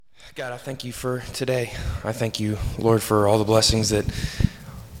God, I thank you for today. I thank you, Lord, for all the blessings that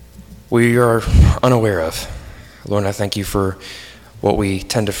we are unaware of. Lord, I thank you for what we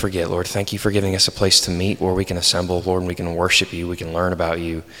tend to forget. Lord, thank you for giving us a place to meet where we can assemble, Lord, and we can worship you, we can learn about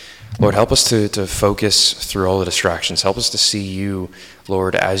you. Lord, help us to focus through all the distractions. Help us to see you,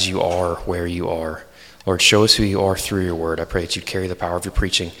 Lord, as you are, where you are. Lord, show us who you are through your word. I pray that you carry the power of your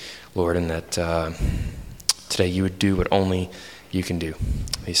preaching, Lord, and that today you would do what only you can do.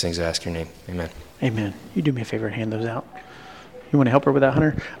 These things I ask in your name. Amen. Amen. You do me a favor and hand those out. You want to help her with that,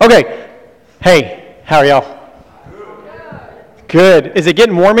 Hunter? Okay. Hey, how are y'all? Good. Is it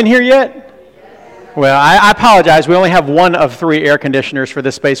getting warm in here yet? Well, I apologize. We only have one of 3 air conditioners for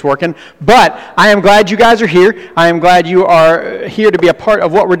this space working. But I am glad you guys are here. I am glad you are here to be a part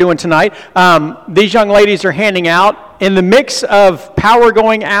of what we're doing tonight. These young ladies are handing out. In the mix of power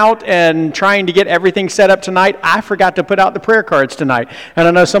going out and trying to get everything set up tonight, I forgot to put out the prayer cards tonight. And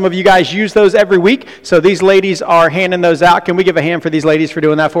I know some of you guys use those every week. So these ladies are handing those out. Can we give a hand for these ladies for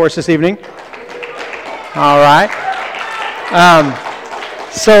doing that for us this evening? All right.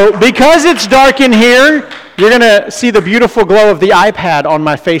 So because it's dark in here, you're going to see the beautiful glow of the iPad on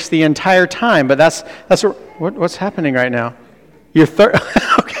my face the entire time. But what's happening right now? You're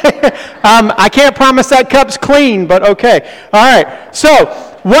okay. I can't promise that cup's clean, but okay. All right. So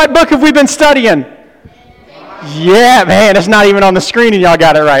what book have we been studying? Yeah, man, it's not even on the screen and y'all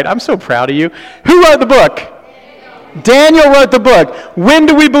got it right. I'm so proud of you. Who wrote the book? Daniel wrote the book. When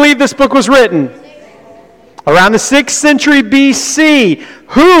do we believe this book was written? Around the 6th century BC.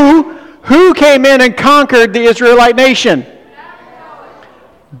 Who came in and conquered the Israelite nation?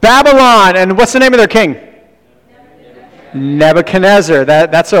 Babylon. And what's the name of their king? Nebuchadnezzar.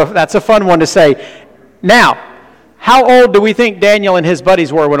 That's a fun one to say. Now, how old do we think Daniel and his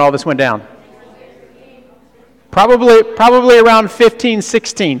buddies were when all this went down? Probably around 15,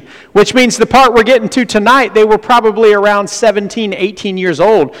 16, which means the part we're getting to tonight, they were probably around 17, 18 years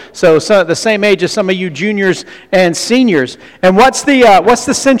old. So the same age as some of you juniors and seniors. And what's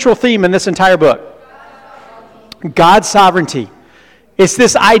the central theme in this entire book? God's sovereignty. It's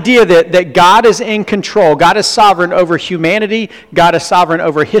this idea that God is in control. God is sovereign over humanity. God is sovereign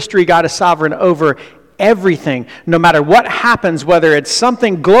over history. God is sovereign over everything. No matter what happens, whether it's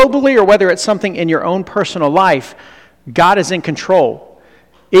something globally or whether it's something in your own personal life, God is in control.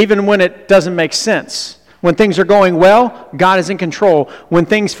 Even when it doesn't make sense. When things are going well, God is in control. When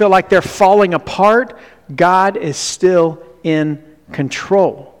things feel like they're falling apart, God is still in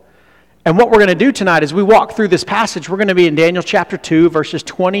control. And what we're going to do tonight as we walk through this passage, we're going to be in Daniel chapter 2, verses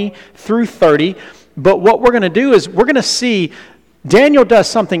 20 through 30. But what we're going to do is we're going to see Daniel does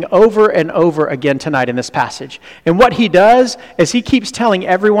something over and over again tonight in this passage. And what he does is he keeps telling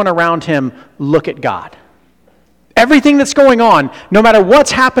everyone around him, look at God. Everything that's going on, no matter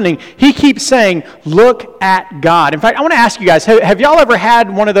what's happening, he keeps saying, look at God. In fact, I want to ask you guys, have y'all ever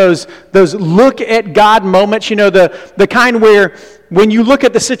had one of those look at God moments? You know, the kind where when you look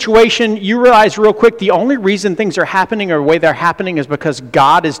at the situation, you realize real quick the only reason things are happening or the way they're happening is because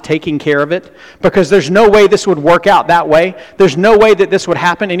God is taking care of it. Because there's no way this would work out that way. There's no way that this would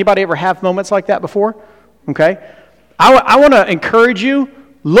happen. Anybody ever have moments like that before? Okay. I want to encourage you,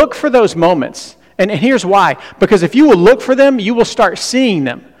 look for those moments. And here's why. Because if you will look for them, you will start seeing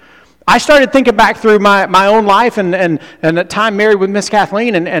them. I started thinking back through my own life and the time married with Miss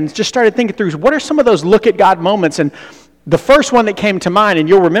Kathleen and just started thinking through what are some of those look at God moments. And the first one that came to mind, and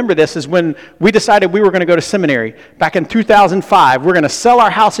you'll remember this, is when we decided we were going to go to seminary back in 2005. We're going to sell our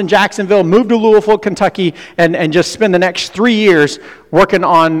house in Jacksonville, move to Louisville, Kentucky, and just spend the next 3 years working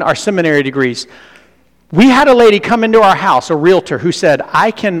on our seminary degrees. We had a lady come into our house, a realtor, who said, I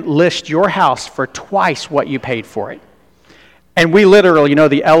can list your house for twice what you paid for it. And we literally,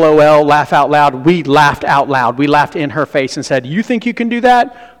 the LOL, laugh out loud, we laughed out loud. We laughed in her face and said, you think you can do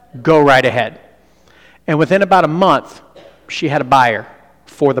that? Go right ahead. And within about a month, she had a buyer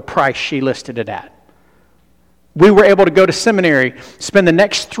for the price she listed it at. We were able to go to seminary, spend the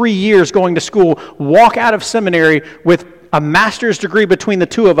next 3 years going to school, walk out of seminary with a master's degree between the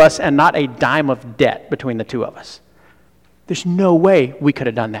two of us and not a dime of debt between the two of us. There's no way we could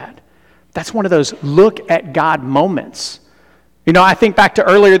have done that. That's one of those look at God moments. I think back to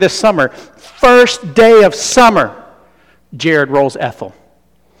earlier this summer, first day of summer, Jared rolls Ethel.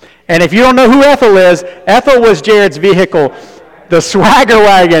 And if you don't know who Ethel is, Ethel was Jared's vehicle, the Swagger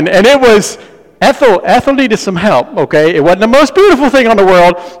Wagon, and it was Ethel needed some help, okay? It wasn't the most beautiful thing on the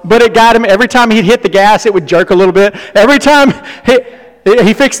world, but it got him. Every time he'd hit the gas, it would jerk a little bit. Every time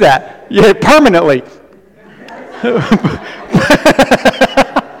he fixed that permanently.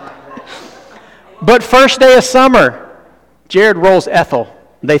 But first day of summer, Jared rolls Ethel.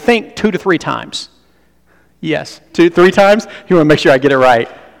 They think 2 to 3 times. Yes, 2 to 3 times? You want to make sure I get it right.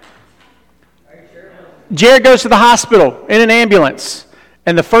 Jared goes to the hospital in an ambulance,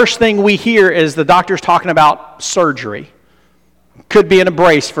 and the first thing we hear is the doctor's talking about surgery. Could be in a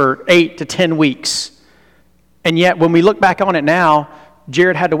brace for 8 to 10 weeks. And yet, when we look back on it now,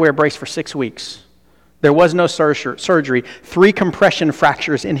 Jared had to wear a brace for 6 weeks. There was no surgery. 3 compression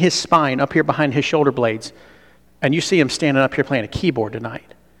fractures in his spine up here behind his shoulder blades. And you see him standing up here playing a keyboard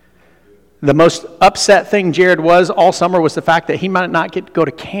tonight. The most upset thing Jared was all summer was the fact that he might not get to go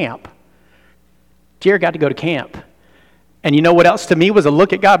to camp. Jared got to go to camp. And you know what else to me was a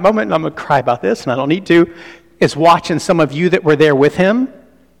look at God moment, and I'm going to cry about this, and I don't need to, is watching some of you that were there with him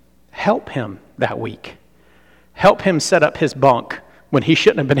help him that week. Help him set up his bunk when he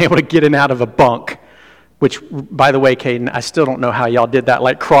shouldn't have been able to get in out of a bunk. Which, by the way, Caden, I still don't know how y'all did that,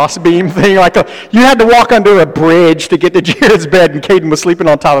 like cross-beam thing. You had to walk under a bridge to get to Jared's bed, and Caden was sleeping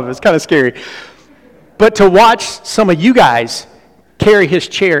on top of it. It's kind of scary. But to watch some of you guys carry his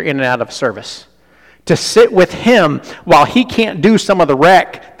chair in and out of service, to sit with him while he can't do some of the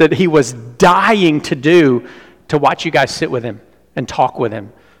rec that he was dying to do, to watch you guys sit with him and talk with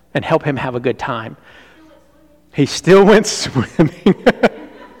him and help him have a good time. He still went swimming.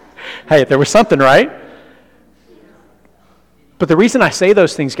 Hey, there was something, right? But the reason I say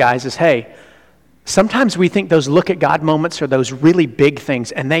those things, guys, is, hey, sometimes we think those look at God moments are those really big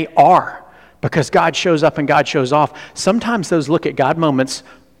things, and they are, because God shows up and God shows off. Sometimes those look at God moments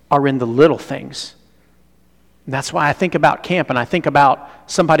are in the little things. And that's why I think about camp, and I think about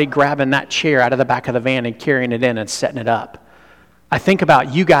somebody grabbing that chair out of the back of the van and carrying it in and setting it up. I think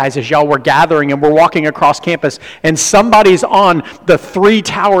about you guys as y'all were gathering and we're walking across campus, and somebody's on the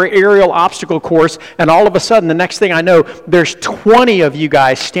 3-tower aerial obstacle course, and all of a sudden, the next thing I know, there's 20 of you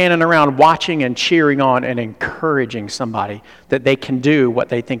guys standing around watching and cheering on and encouraging somebody that they can do what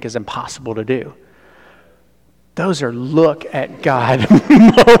they think is impossible to do. Those are look at God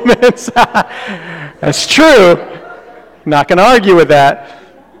moments. That's true. Not going to argue with that.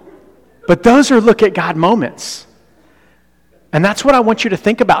 But those are look at God moments. And that's what I want you to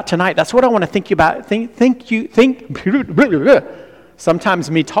think about tonight. That's what I want to think about.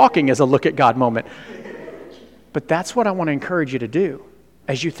 Sometimes me talking is a look at God moment. But that's what I want to encourage you to do.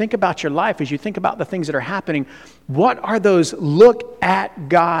 As you think about your life, as you think about the things that are happening, what are those look at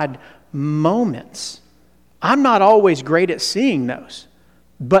God moments? I'm not always great at seeing those,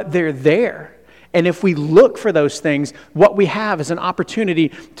 but they're there. And if we look for those things, what we have is an opportunity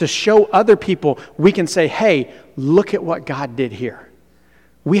to show other people. We can say, hey, look at what God did here.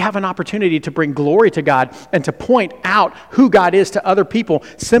 We have an opportunity to bring glory to God and to point out who God is to other people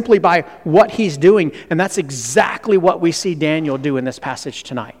simply by what he's doing. And that's exactly what we see Daniel do in this passage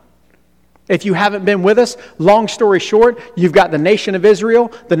tonight. If you haven't been with us, long story short, you've got the nation of Israel,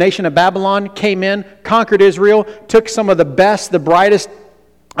 the nation of Babylon came in, conquered Israel, took some of the best, the brightest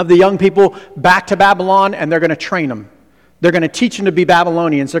of the young people back to Babylon, and they're going to train them. They're going to teach them to be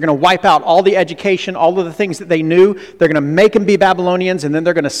Babylonians. They're going to wipe out all the education, all of the things that they knew. They're going to make them be Babylonians, and then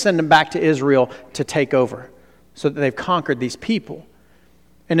they're going to send them back to Israel to take over so that they've conquered these people.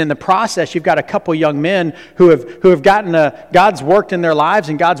 And in the process, you've got a couple young men who have gotten God's worked in their lives,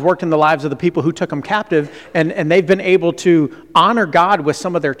 and God's worked in the lives of the people who took them captive, and they've been able to honor God with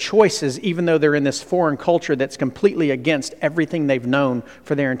some of their choices, even though they're in this foreign culture that's completely against everything they've known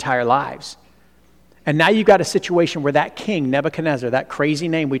for their entire lives. And now you've got a situation where that king, Nebuchadnezzar, that crazy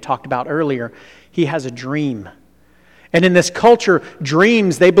name we talked about earlier, he has a dream. And in this culture,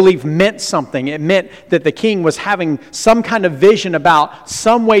 dreams, they believe, meant something. It meant that the king was having some kind of vision about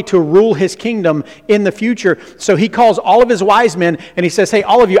some way to rule his kingdom in the future. So he calls all of his wise men and he says, hey,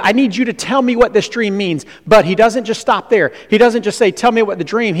 all of you, I need you to tell me what this dream means. But he doesn't just stop there. He doesn't just say, tell me what the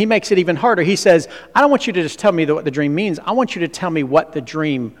dream. He makes it even harder. He says, I don't want you to just tell me what the dream means. I want you to tell me what the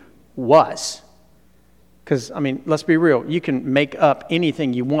dream was. Because, let's be real. You can make up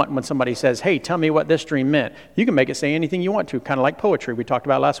anything you want when somebody says, hey, tell me what this dream meant. You can make it say anything you want to, kind of like poetry we talked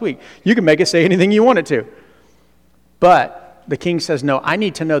about last week. You can make it say anything you want it to. But the king says, no, I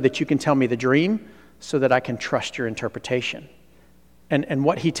need to know that you can tell me the dream so that I can trust your interpretation. And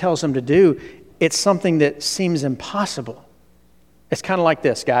what he tells him to do, it's something that seems impossible. It's kind of like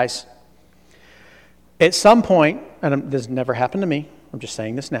this, guys. At some point, and this never happened to me, I'm just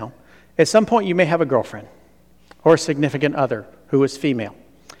saying this now. At some point, you may have a girlfriend or a significant other who is female.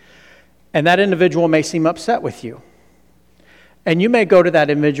 And that individual may seem upset with you. And you may go to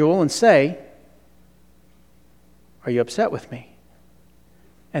that individual and say, are you upset with me?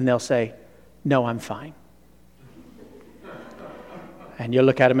 And they'll say, no, I'm fine. And you'll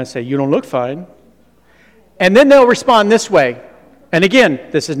look at them and say, you don't look fine. And then they'll respond this way, And again,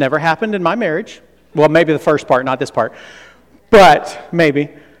 this has never happened in my marriage. Well, maybe the first part, not this part. But, maybe.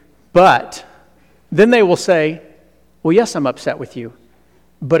 But, then they will say, well, yes, I'm upset with you.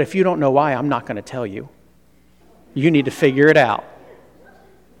 But if you don't know why, I'm not going to tell you. You need to figure it out.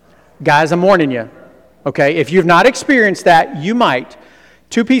 Guys, I'm warning you. Okay? If you've not experienced that, you might.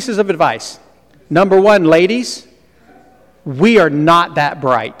 2 pieces of advice. Number 1, ladies, we are not that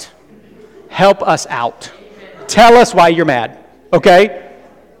bright. Help us out. Tell us why you're mad. Okay?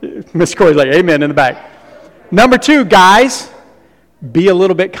 Miss Corey's like, amen in the back. Number 2, guys, be a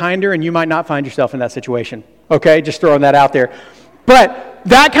little bit kinder and you might not find yourself in that situation. Okay? Just throwing that out there. But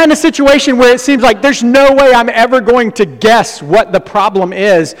that kind of situation where it seems like there's no way I'm ever going to guess what the problem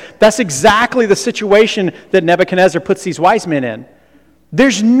is, that's exactly the situation that Nebuchadnezzar puts these wise men in.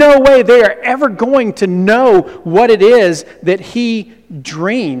 There's no way they are ever going to know what it is that he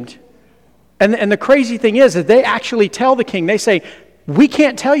dreamed. And the crazy thing is that they actually tell the king, they say, we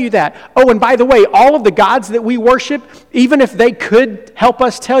can't tell you that. Oh, and by the way, all of the gods that we worship, even if they could help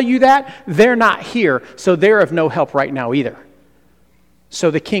us tell you that, they're not here. So they're of no help right now either. So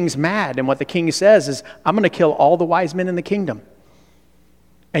the king's mad. And what the king says is, I'm going to kill all the wise men in the kingdom.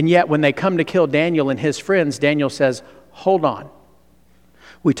 And yet when they come to kill Daniel and his friends, Daniel says, hold on.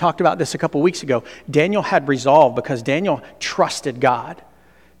 We talked about this a couple weeks ago. Daniel had resolve because Daniel trusted God.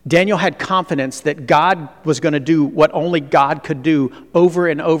 Daniel had confidence that God was going to do what only God could do over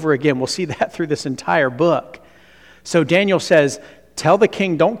and over again. We'll see that through this entire book. So Daniel says, tell the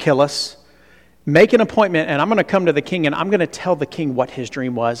king, don't kill us. Make an appointment, and I'm going to come to the king, and I'm going to tell the king what his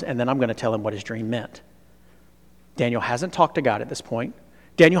dream was, and then I'm going to tell him what his dream meant. Daniel hasn't talked to God at this point.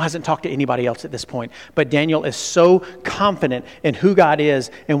 Daniel hasn't talked to anybody else at this point. But Daniel is so confident in who God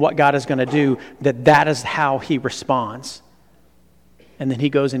is and what God is going to do that that is how he responds. And then he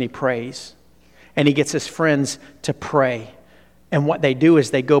goes and he prays. And he gets his friends to pray. And what they do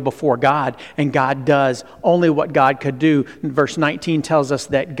is they go before God, and God does only what God could do. Verse 19 tells us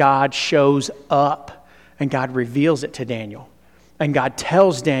that God shows up, and God reveals it to Daniel. And God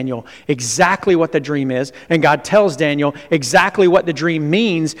tells Daniel exactly what the dream is, and God tells Daniel exactly what the dream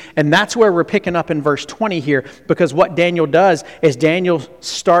means, and that's where we're picking up in verse 20 here, because what Daniel does is Daniel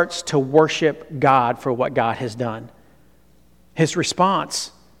starts to worship God for what God has done. His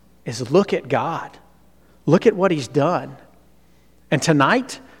response is, look at God. Look at what he's done. And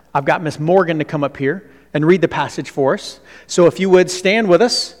tonight, I've got Miss Morgan to come up here and read the passage for us. So if you would stand with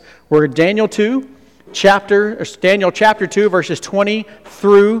us, we're in Daniel chapter 2, verses 20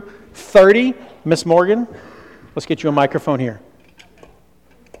 through 30. Miss Morgan, let's get you a microphone here.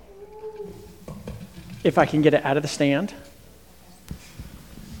 If I can get it out of the stand.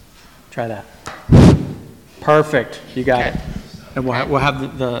 Try that. Perfect. You got it. And we'll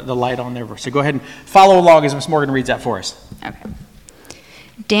have the light on there. So go ahead and follow along as Miss Morgan reads that for us. Okay.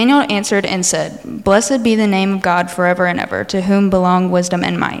 Daniel answered and said, "Blessed be the name of God forever and ever, to whom belong wisdom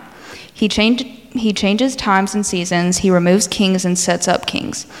and might. He changes times and seasons. He removes kings and sets up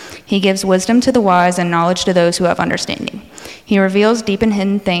kings. He gives wisdom to the wise and knowledge to those who have understanding. He reveals deep and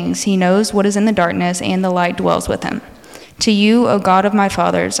hidden things. He knows what is in the darkness, and the light dwells with him. To you, O God of my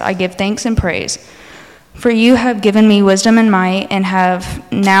fathers, I give thanks and praise. For you have given me wisdom and might, and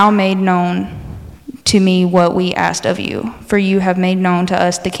have now made known to me what we asked of you. For you have made known to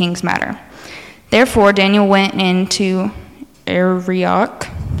us the king's matter." Therefore Daniel went in to Arioch,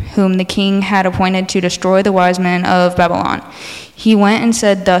 whom the king had appointed to destroy the wise men of Babylon. He went and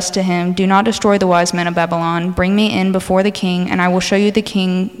said thus to him, "Do not destroy the wise men of Babylon. Bring me in before the king, and I will show the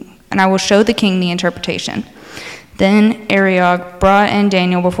king the interpretation." Then Arioch brought in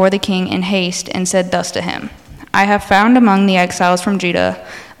Daniel before the king in haste and said thus to him, "I have found among the exiles from Judah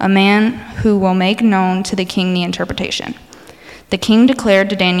a man who will make known to the king the interpretation." The king declared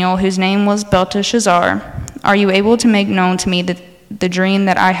to Daniel, whose name was Belteshazzar, "Are you able to make known to me the dream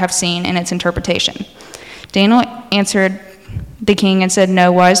that I have seen and its interpretation?" Daniel answered the king and said,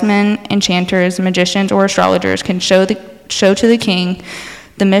 "No wise men, enchanters, magicians, or astrologers can show to the king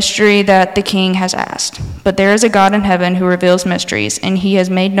the mystery that the king has asked. But there is a God in heaven who reveals mysteries, and he has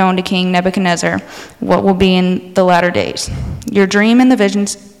made known to King Nebuchadnezzar what will be in the latter days. Your dream and the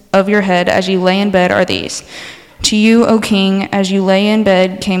visions of your head as you lay in bed are these. To you, O king, as you lay in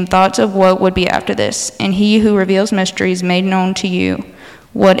bed came thoughts of what would be after this, and he who reveals mysteries made known to you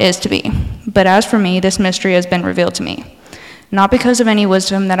what is to be. But as for me, this mystery has been revealed to me, not because of any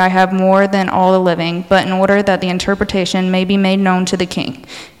wisdom that I have more than all the living, but in order that the interpretation may be made known to the king,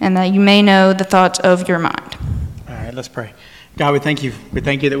 and that you may know the thoughts of your mind." All right, let's pray. God, we thank you. We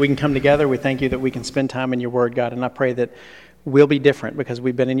thank you that we can come together. We thank you that we can spend time in your word, God. And I pray that will be different because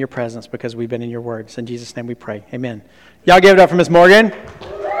we've been in your presence, because we've been in your words. In Jesus' name we pray. Amen. Y'all give it up for Ms. Morgan.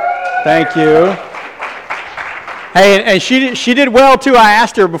 Thank you. Hey, and she did well, too. I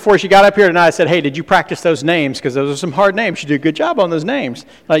asked her before she got up here tonight, I said, hey, did you practice those names? Because those are some hard names. She did a good job on those names.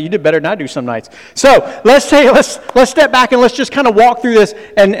 You did better than I do some nights. So let's step back and let's just kind of walk through this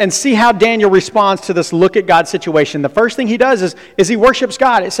and see how Daniel responds to this look at God situation. The first thing he does is he worships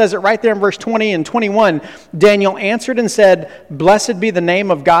God. It says it right there in verse 20 and 21. Daniel answered and said, blessed be the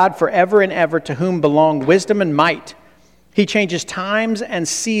name of God forever and ever, to whom belong wisdom and might. He changes times and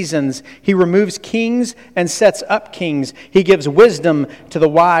seasons. He removes kings and sets up kings. He gives wisdom to the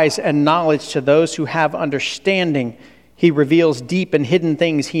wise and knowledge to those who have understanding. He reveals deep and hidden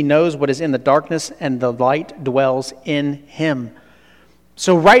things. He knows what is in the darkness, and the light dwells in him.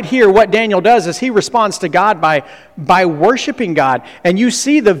 So right here, what Daniel does is he responds to God by worshiping God. And you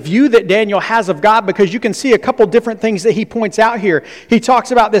see the view that Daniel has of God, because you can see a couple different things that he points out here. He talks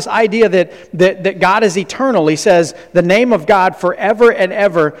about this idea that God is eternal. He says, the name of God forever and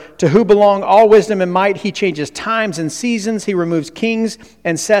ever, to whom belong all wisdom and might. He changes times and seasons. He removes kings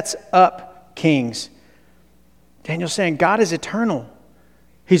and sets up kings. Daniel's saying God is eternal.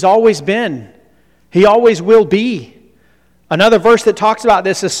 He's always been. He always will be. Another verse that talks about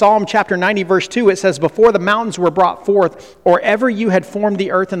this is Psalm chapter 90, verse 2. It says, before the mountains were brought forth, or ever you had formed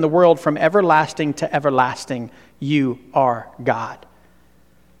the earth and the world, from everlasting to everlasting, you are God.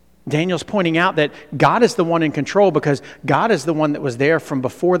 Daniel's pointing out that God is the one in control, because God is the one that was there from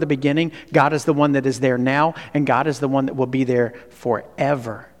before the beginning. God is the one that is there now, and God is the one that will be there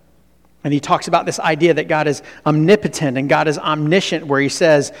forever. And he talks about this idea that God is omnipotent and God is omniscient, where he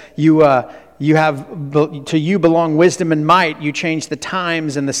says, to you belong wisdom and might. You change the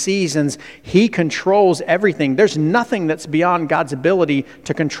times and the seasons. He controls everything. There's nothing that's beyond God's ability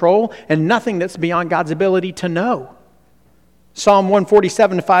to control, and nothing that's beyond God's ability to know. Psalm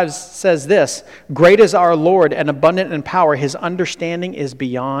 147:5 says this, great is our Lord and abundant in power. His understanding is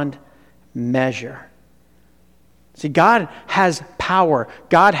beyond measure. See, God has power,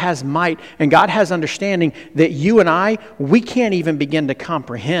 God has might, and God has understanding that you and I, we can't even begin to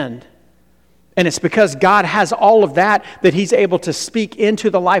comprehend. And it's because God has all of that he's able to speak into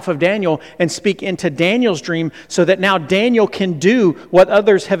the life of Daniel and speak into Daniel's dream, so that now Daniel can do what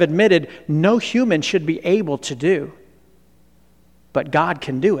others have admitted no human should be able to do. But God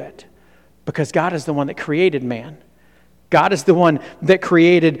can do it, because God is the one that created man. God is the one that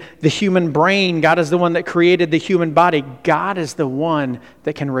created the human brain. God is the one that created the human body. God is the one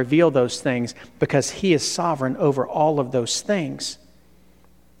that can reveal those things, because he is sovereign over all of those things.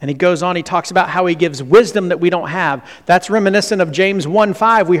 And he goes on, he talks about how he gives wisdom that we don't have. That's reminiscent of James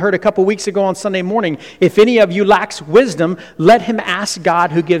 1:5 we heard a couple weeks ago on Sunday morning. If any of you lacks wisdom, let him ask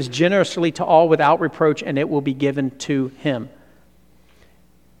God, who gives generously to all without reproach, and it will be given to him.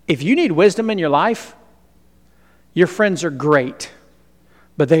 If you need wisdom in your life, your friends are great,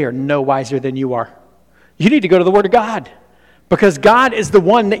 but they are no wiser than you are. You need to go to the Word of God, because God is the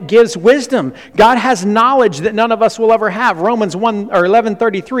one that gives wisdom. God has knowledge that none of us will ever have. Romans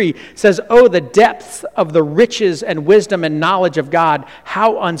 11:33 says, oh, the depths of the riches and wisdom and knowledge of God.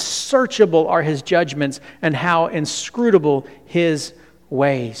 How unsearchable are his judgments, and how inscrutable his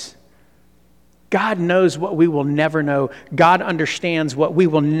ways. God knows what we will never know. God understands what we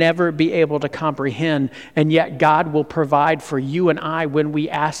will never be able to comprehend. And yet God will provide for you and I, when we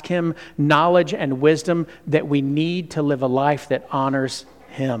ask him, knowledge and wisdom that we need to live a life that honors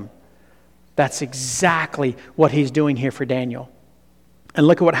him. That's exactly what he's doing here for Daniel. And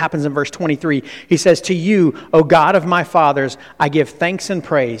look at what happens in verse 23. He says, to you, O God of my fathers, I give thanks and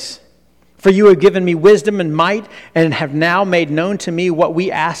praise. For you have given me wisdom and might, and have now made known to me what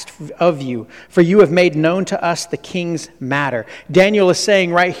we asked of you. For you have made known to us the king's matter. Daniel is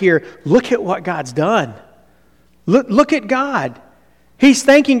saying right here, look at what God's done. Look at God. He's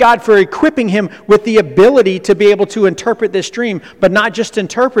thanking God for equipping him with the ability to be able to interpret this dream, but not just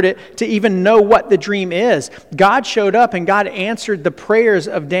interpret it, to even know what the dream is. God showed up and God answered the prayers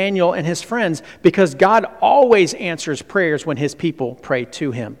of Daniel and his friends, because God always answers prayers when his people pray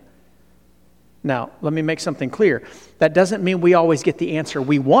to him. Now, let me make something clear. That doesn't mean we always get the answer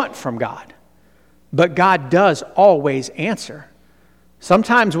we want from God. But God does always answer.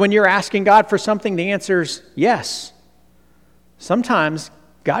 Sometimes when you're asking God for something, the answer's yes. Sometimes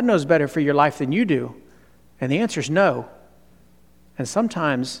God knows better for your life than you do, and the answer's no. And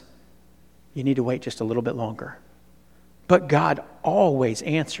sometimes you need to wait just a little bit longer. But God always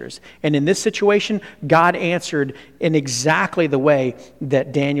answers. And in this situation, God answered in exactly the way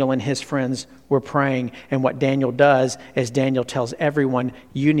that Daniel and his friends were praying. And what Daniel does is Daniel tells everyone,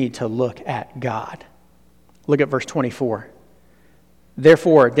 you need to look at God. Look at verse 24.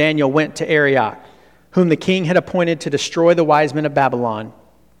 Therefore Daniel went to Arioch, whom the king had appointed to destroy the wise men of Babylon.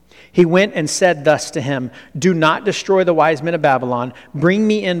 He went and said thus to him, do not destroy the wise men of Babylon. Bring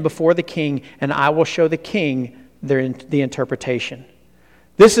me in before the king, and I will show the king the interpretation.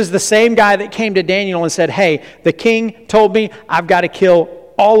 This is the same guy that came to Daniel and said, hey, the king told me I've got to kill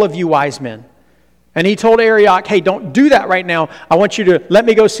all of you wise men. And he told Arioch, hey, don't do that right now. I want you to let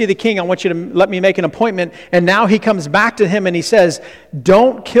me go see the king. I want you to let me make an appointment. And now he comes back to him and he says,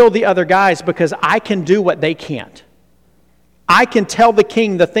 don't kill the other guys because I can do what they can't. I can tell the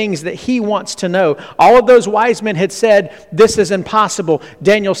king the things that he wants to know. All of those wise men had said, this is impossible.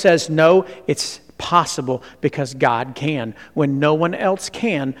 Daniel says, no, it's possible because God can. When no one else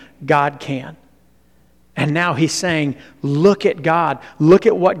can, God can. And now he's saying, look at God. Look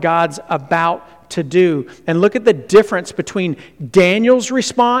at what God's about to do. And look at the difference between Daniel's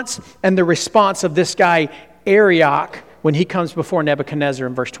response and the response of this guy, Arioch, when he comes before Nebuchadnezzar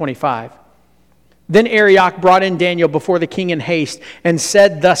in verse 25. Then Arioch brought in Daniel before the king in haste and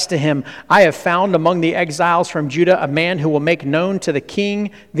said thus to him, I have found among the exiles from Judah a man who will make known to the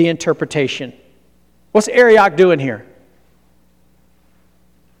king the interpretation. What's Arioch doing here?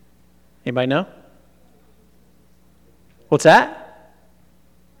 Anybody know? What's that?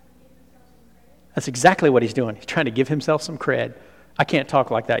 That's exactly what he's doing. He's trying to give himself some cred. I can't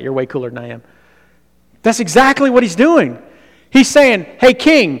talk like that. You're way cooler than I am. That's exactly what he's doing. He's saying, hey,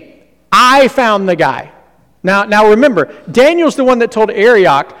 king, I found the guy. Now remember, Daniel's the one that told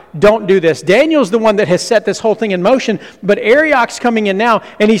Arioch, don't do this. Daniel's the one that has set this whole thing in motion, but Arioch's coming in now,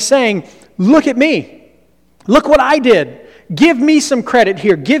 and he's saying, look at me. Look what I did. Give me some credit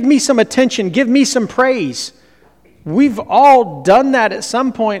here. Give me some attention. Give me some praise. We've all done that at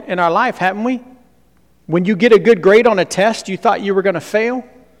some point in our life, haven't we? When you get a good grade on a test you thought you were going to fail.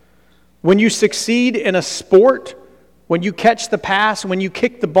 When you succeed in a sport. When you catch the pass, when you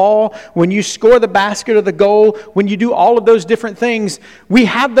kick the ball, when you score the basket or the goal, when you do all of those different things, we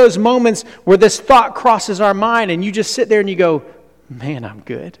have those moments where this thought crosses our mind and you just sit there and you go, man, I'm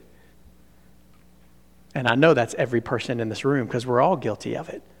good. And I know that's every person in this room because we're all guilty of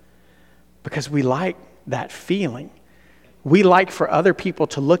it. Because we like that feeling. We like for other people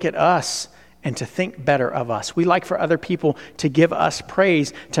to look at us and to think better of us. We like for other people to give us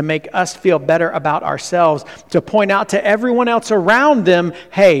praise, to make us feel better about ourselves, to point out to everyone else around them,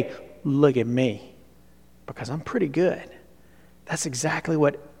 hey, look at me, because I'm pretty good. That's exactly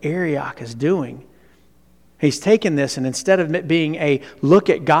what Arioch is doing. He's taken this, and instead of it being a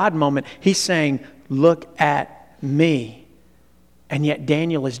look at God moment, he's saying, look at me. And yet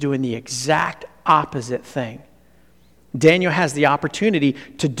Daniel is doing the exact opposite thing. Daniel has the opportunity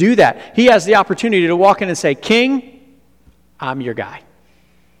to do that. He has the opportunity to walk in and say, King, I'm your guy.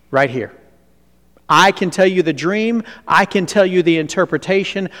 Right here. I can tell you the dream. I can tell you the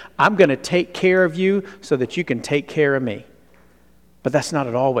interpretation. I'm going to take care of you so that you can take care of me. But that's not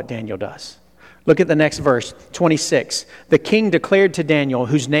at all what Daniel does. Look at the next verse, 26. The king declared to Daniel,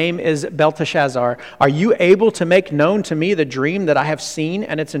 whose name is Belteshazzar, are you able to make known to me the dream that I have seen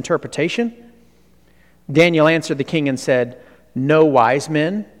and its interpretation? Daniel answered the king and said, no wise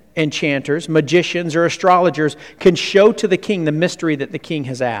men, enchanters, magicians, or astrologers can show to the king the mystery that the king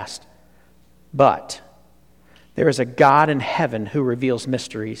has asked. But there is a God in heaven who reveals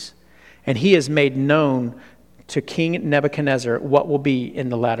mysteries, and he has made known to King Nebuchadnezzar what will be in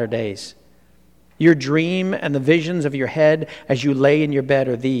the latter days. Your dream and the visions of your head as you lay in your bed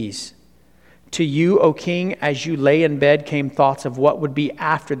are these. To you, O king, as you lay in bed came thoughts of what would be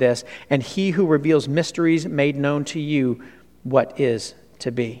after this, and he who reveals mysteries made known to you what is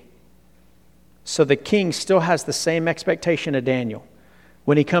to be. So the king still has the same expectation of Daniel.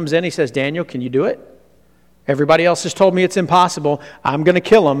 When he comes in, he says, Daniel, can you do it? Everybody else has told me it's impossible. I'm going to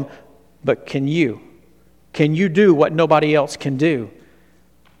kill him, but can you? Can you do what nobody else can do?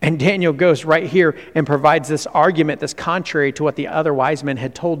 And Daniel goes right here and provides this argument that's contrary to what the other wise men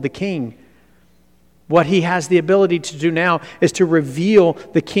had told the king. What he has the ability to do now is to reveal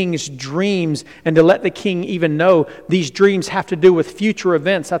the king's dreams and to let the king even know these dreams have to do with future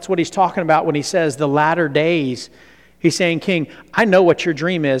events. That's what he's talking about when he says the latter days. He's saying, King, I know what your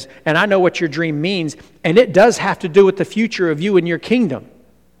dream is, and I know what your dream means, and it does have to do with the future of you and your kingdom.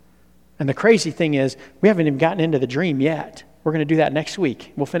 And the crazy thing is, we haven't even gotten into the dream yet. We're going to do that next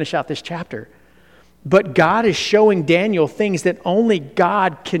week. We'll finish out this chapter. But God is showing Daniel things that only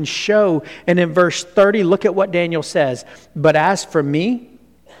God can show. And in verse 30, look at what Daniel says. But as for me,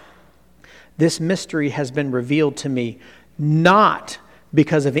 this mystery has been revealed to me, not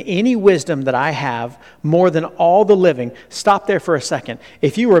because of any wisdom that I have more than all the living. Stop there for a second.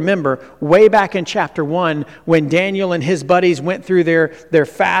 If you remember, way back in chapter 1, when Daniel and his buddies went through their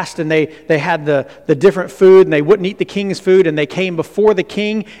fast and they had the different food and they wouldn't eat the king's food and they came before the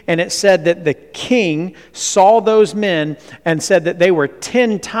king, and it said that the king saw those men and said that they were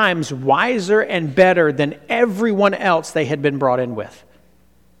 10 times wiser and better than everyone else they had been brought in with.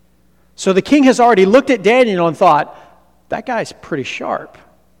 So the king has already looked at Daniel and thought, that guy's pretty sharp.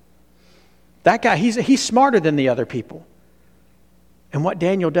 That guy, he's smarter than the other people. And what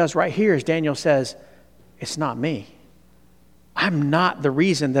Daniel does right here is Daniel says, it's not me. I'm not the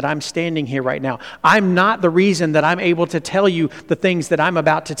reason that I'm standing here right now. I'm not the reason that I'm able to tell you the things that I'm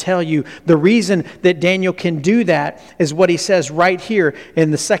about to tell you. The reason that Daniel can do that is what he says right here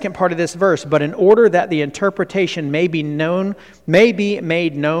in the second part of this verse. But in order that the interpretation may be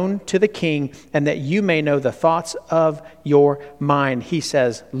made known to the king, and that you may know the thoughts of your mind, he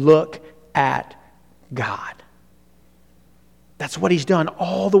says, look at God. That's what he's done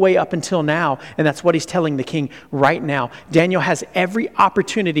all the way up until now, and that's what he's telling the king right now. Daniel has every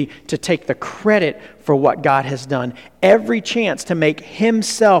opportunity to take the credit for what God has done, every chance to make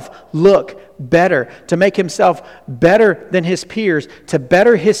himself look better, to make himself better than his peers, to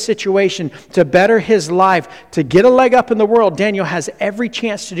better his situation, to better his life, to get a leg up in the world. Daniel has every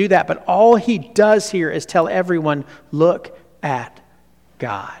chance to do that, but all he does here is tell everyone, look at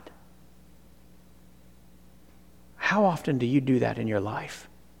God. How often do you do that in your life?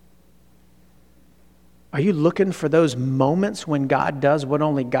 Are you looking for those moments when God does what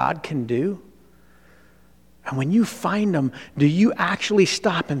only God can do? And when you find them, do you actually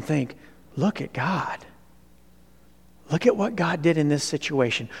stop and think, look at God. Look at what God did in this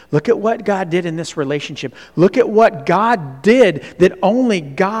situation. Look at what God did in this relationship. Look at what God did that only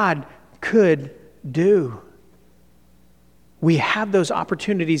God could do. We have those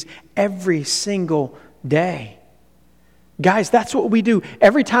opportunities every single day. Guys, that's what we do.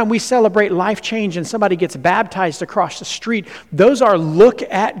 Every time we celebrate life change and somebody gets baptized across the street, those are look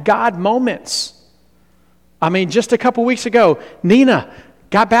at God moments. I mean, just a couple weeks ago, Nina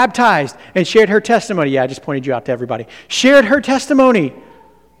got baptized and shared her testimony. Yeah, I just pointed you out to everybody. Shared her testimony.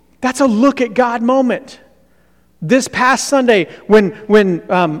 That's a look at God moment. This past Sunday, when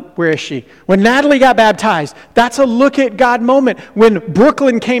where is she? When Natalie got baptized, that's a look at God moment. When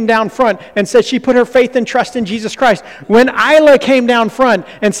Brooklyn came down front and said she put her faith and trust in Jesus Christ. When Isla came down front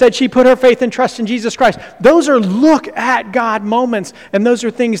and said she put her faith and trust in Jesus Christ. Those are look at God moments, and those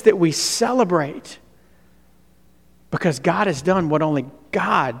are things that we celebrate. Because God has done what only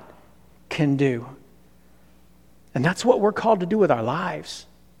God can do. And that's what we're called to do with our lives.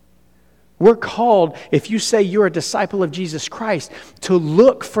 We're called, if you say you're a disciple of Jesus Christ, to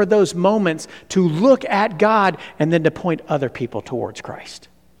look for those moments, to look at God, and then to point other people towards Christ.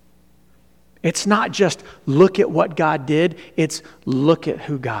 It's not just look at what God did, it's look at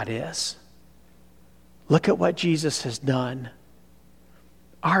who God is. Look at what Jesus has done.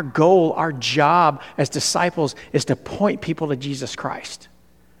 Our goal, our job as disciples is to point people to Jesus Christ.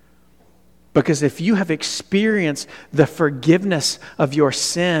 Because if you have experienced the forgiveness of your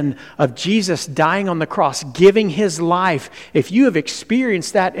sin, of Jesus dying on the cross, giving his life, if you have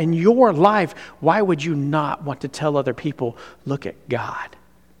experienced that in your life, why would you not want to tell other people, look at God?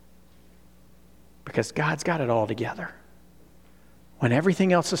 Because God's got it all together. When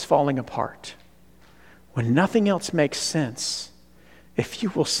everything else is falling apart, when nothing else makes sense, if you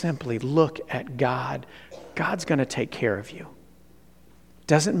will simply look at God, God's going to take care of you.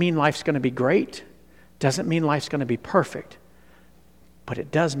 Doesn't mean life's going to be great. Doesn't mean life's going to be perfect. But it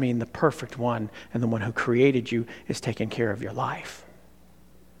does mean the perfect one and the one who created you is taking care of your life.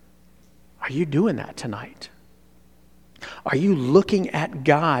 Are you doing that tonight? Are you looking at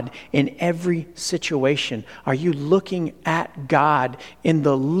God in every situation? Are you looking at God in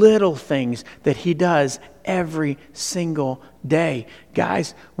the little things that he does every single day?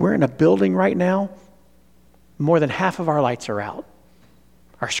 Guys, we're in a building right now. More than half of our lights are out.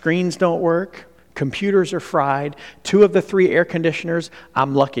 Our screens don't work. Computers are fried. 2 of the 3 air conditioners,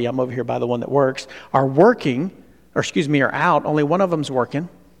 I'm lucky, I'm over here by the one that works, are out. Only one of them's working.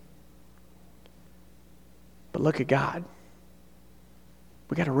 But look at God.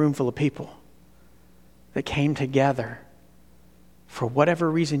 We got a room full of people that came together for whatever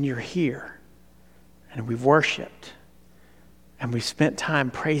reason you're here. And we've worshiped. And we've spent time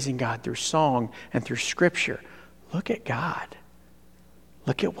praising God through song and through scripture. Look at God.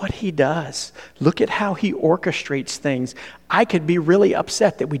 Look at what he does. Look at how he orchestrates things. I could be really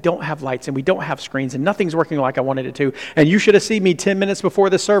upset that we don't have lights and we don't have screens and nothing's working like I wanted it to. And you should have seen me 10 minutes before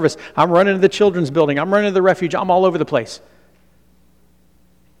the service. I'm running to the children's building. I'm running to the refuge. I'm all over the place.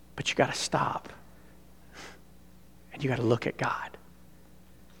 But you got to stop. And you got to look at God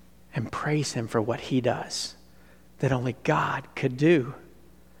and praise him for what he does that only God could do.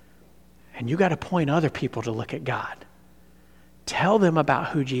 And you got to point other people to look at God. Tell them about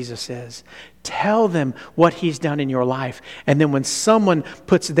who Jesus is. Tell them what he's done in your life. And then when someone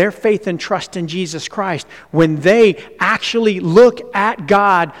puts their faith and trust in Jesus Christ, when they actually look at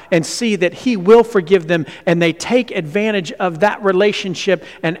God and see that he will forgive them and they take advantage of that relationship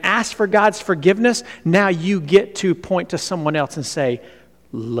and ask for God's forgiveness, now you get to point to someone else and say,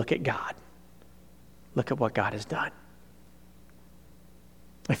 look at God. Look at what God has done.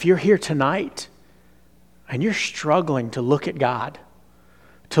 If you're here tonight and you're struggling to look at God,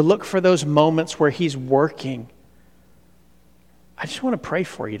 to look for those moments where he's working, I just want to pray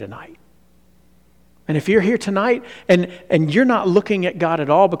for you tonight. And if you're here tonight and you're not looking at God at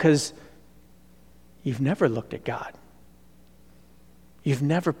all because you've never looked at God, you've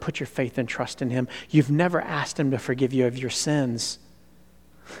never put your faith and trust in him, you've never asked him to forgive you of your sins,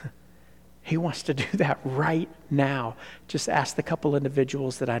 he wants to do that right now. Just ask the couple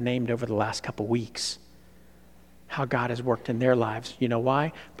individuals that I named over the last couple weeks how God has worked in their lives. You know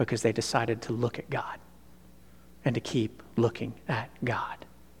why? Because they decided to look at God and to keep looking at God.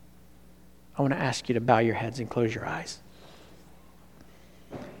 I want to ask you to bow your heads and close your eyes.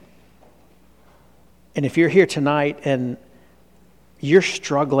 And if you're here tonight and you're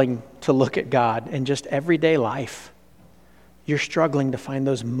struggling to look at God in just everyday life, you're struggling to find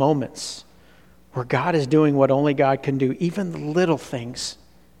those moments where God is doing what only God can do, even the little things,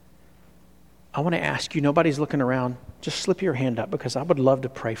 I want to ask you, nobody's looking around, just slip your hand up because I would love to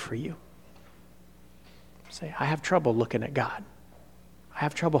pray for you. Say, I have trouble looking at God. I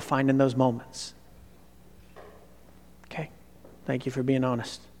have trouble finding those moments. Okay, thank you for being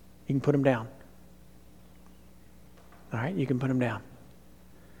honest. You can put them down. All right, you can put them down.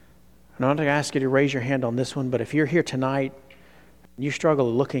 I'm not going to ask you to raise your hand on this one, but if you're here tonight, you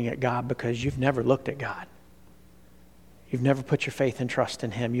struggle looking at God because you've never looked at God. You've never put your faith and trust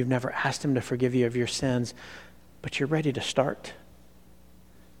in him. You've never asked him to forgive you of your sins, but you're ready to start.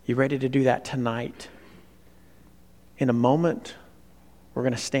 You're ready to do that tonight. In a moment, we're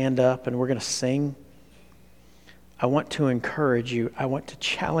going to stand up and we're going to sing. I want to encourage you. I want to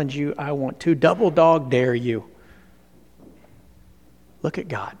challenge you. I want to double dog dare you. Look at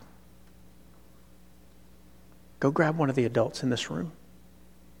God. Go grab one of the adults in this room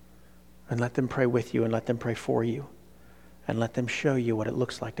and let them pray with you and let them pray for you. And let them show you what it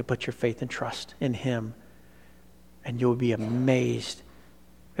looks like to put your faith and trust in him. And you'll be amazed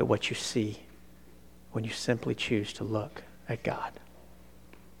at what you see when you simply choose to look at God.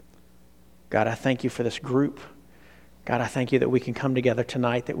 God, I thank you for this group. God, I thank you that we can come together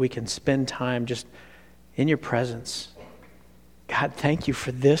tonight, that we can spend time just in your presence. God, thank you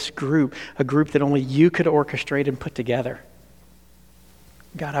for this group, a group that only you could orchestrate and put together.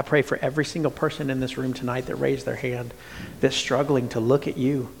 God, I pray for every single person in this room tonight that raised their hand, that's struggling to look at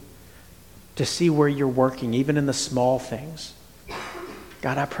you, to see where you're working, even in the small things.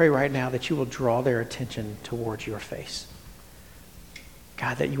 God, I pray right now that you will draw their attention towards your face.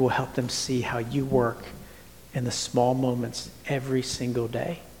 God, that you will help them see how you work in the small moments every single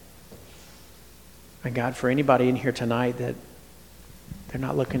day. And God, for anybody in here tonight that they're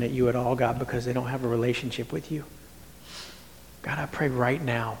not looking at you at all, God, because they don't have a relationship with you, God, I pray right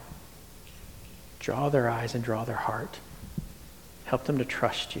now, draw their eyes and draw their heart. Help them to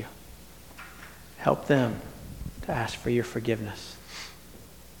trust you. Help them to ask for your forgiveness.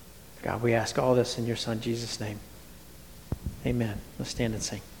 God, we ask all this in your Son, Jesus' name. Amen. Let's stand and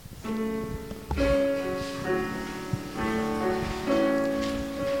sing.